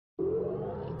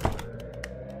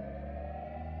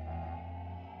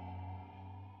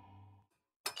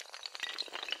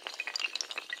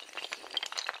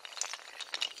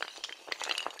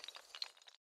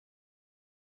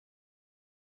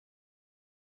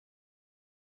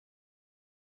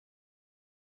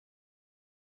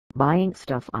Buying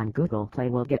stuff on Google Play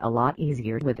will get a lot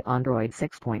easier with Android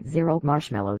 6.0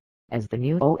 Marshmallow, as the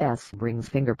new OS brings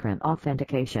fingerprint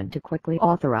authentication to quickly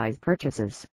authorize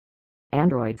purchases.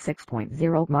 Android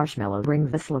 6.0 Marshmallow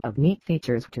brings a slew of neat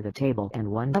features to the table, and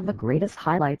one of the greatest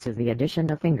highlights is the addition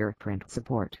of fingerprint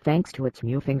support thanks to its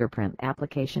new Fingerprint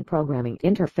Application Programming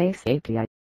Interface API.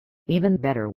 Even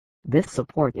better, this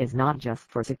support is not just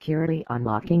for securely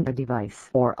unlocking a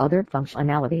device or other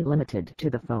functionality limited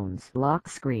to the phone's lock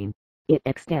screen, it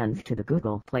extends to the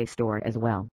Google Play Store as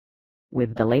well.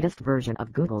 With the latest version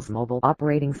of Google's mobile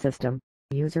operating system,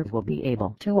 users will be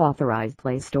able to authorize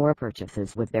Play Store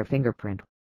purchases with their fingerprint.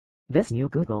 This new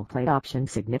Google Play option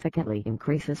significantly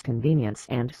increases convenience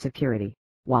and security,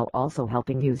 while also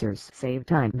helping users save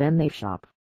time when they shop.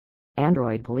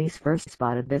 Android police first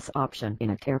spotted this option in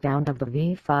a teardown of the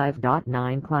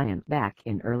v5.9 client back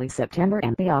in early September,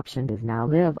 and the option is now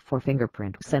live for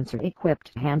fingerprint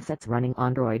sensor-equipped handsets running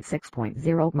Android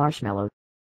 6.0 Marshmallow.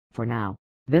 For now,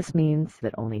 this means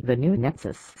that only the new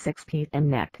Nexus 6P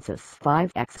and Nexus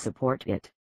 5X support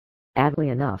it. Oddly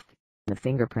enough, the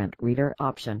fingerprint reader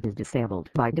option is disabled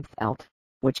by default,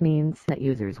 which means that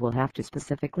users will have to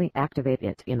specifically activate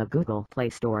it in the Google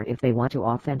Play Store if they want to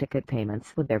authenticate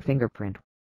payments with their fingerprint.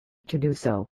 To do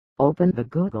so, open the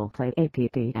Google Play app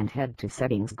and head to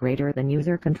Settings greater than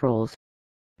User Controls.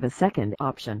 The second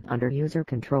option under User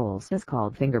Controls is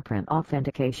called Fingerprint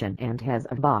Authentication and has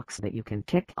a box that you can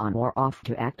tick on or off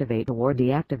to activate or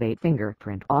deactivate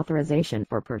fingerprint authorization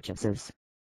for purchases.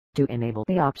 To enable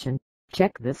the option,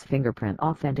 check this fingerprint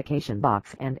authentication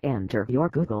box and enter your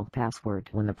Google password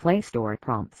when the Play Store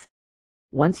prompts.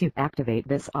 Once you activate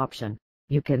this option,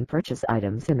 you can purchase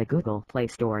items in the Google Play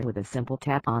Store with a simple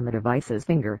tap on the device's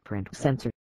fingerprint sensor.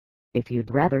 If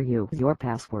you'd rather use your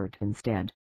password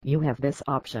instead, you have this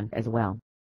option as well.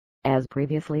 As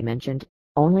previously mentioned,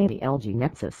 only the LG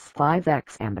Nexus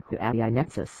 5X and the Huawei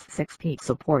Nexus 6P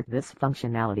support this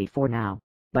functionality for now,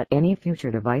 but any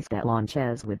future device that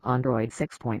launches with Android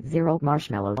 6.0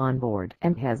 Marshmallow on board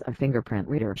and has a fingerprint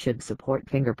reader should support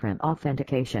fingerprint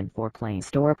authentication for Play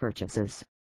Store purchases.